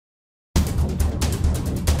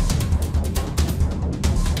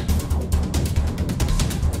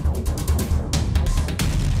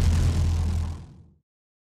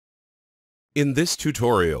In this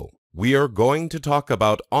tutorial, we are going to talk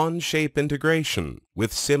about Onshape integration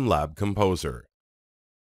with SimLab Composer.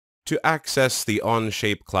 To access the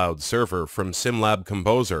Onshape Cloud server from SimLab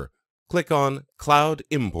Composer, click on Cloud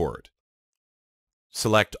Import.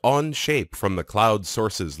 Select Onshape from the Cloud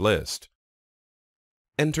Sources list.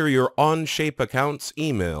 Enter your Onshape account's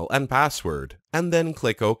email and password, and then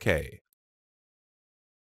click OK.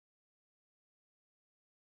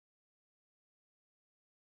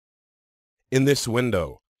 In this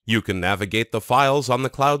window, you can navigate the files on the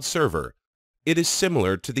cloud server. It is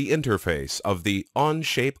similar to the interface of the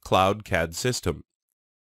Onshape Cloud CAD system.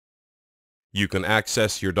 You can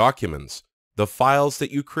access your documents, the files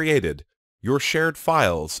that you created, your shared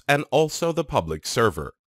files, and also the public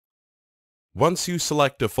server. Once you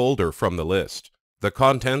select a folder from the list, the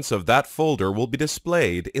contents of that folder will be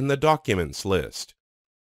displayed in the Documents list.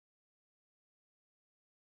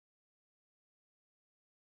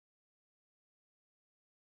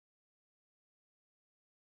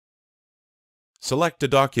 Select a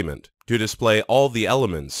document to display all the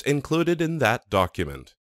elements included in that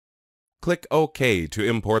document. Click OK to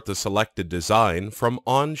import the selected design from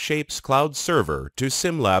Onshape's cloud server to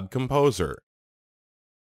SimLab Composer.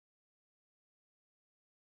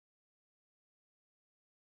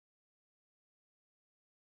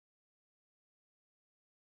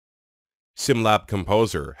 SimLab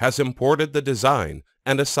Composer has imported the design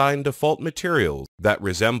and assigned default materials that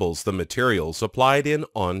resembles the materials applied in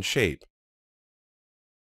Onshape.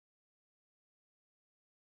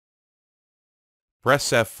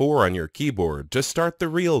 Press F4 on your keyboard to start the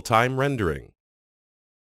real-time rendering.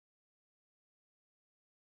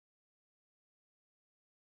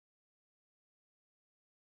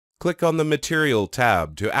 Click on the Material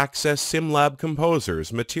tab to access SimLab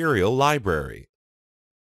Composer's material library.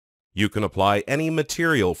 You can apply any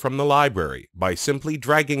material from the library by simply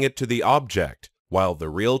dragging it to the object while the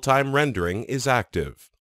real-time rendering is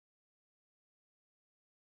active.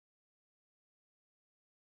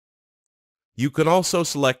 You can also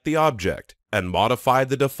select the object and modify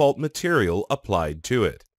the default material applied to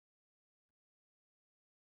it.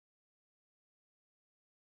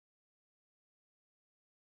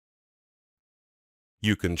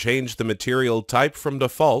 You can change the material type from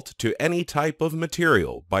default to any type of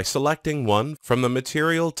material by selecting one from the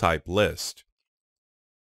material type list.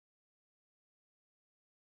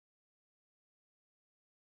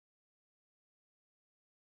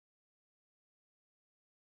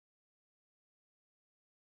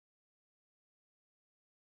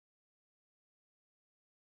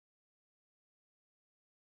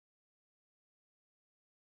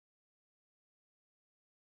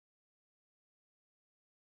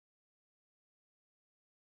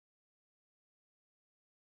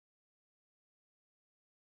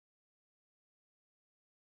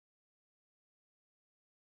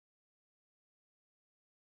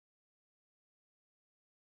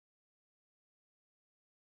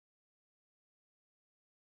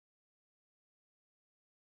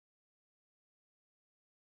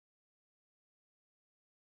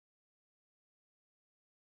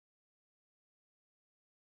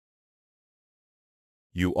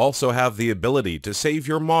 You also have the ability to save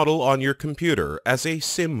your model on your computer as a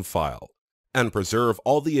SIM file and preserve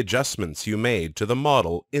all the adjustments you made to the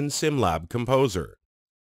model in SimLab Composer.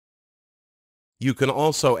 You can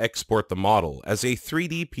also export the model as a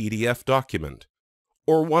 3D PDF document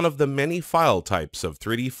or one of the many file types of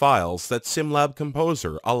 3D files that SimLab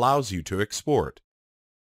Composer allows you to export.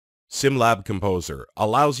 SimLab Composer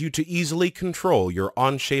allows you to easily control your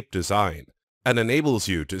Onshape design and enables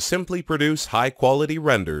you to simply produce high-quality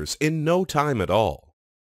renders in no time at all.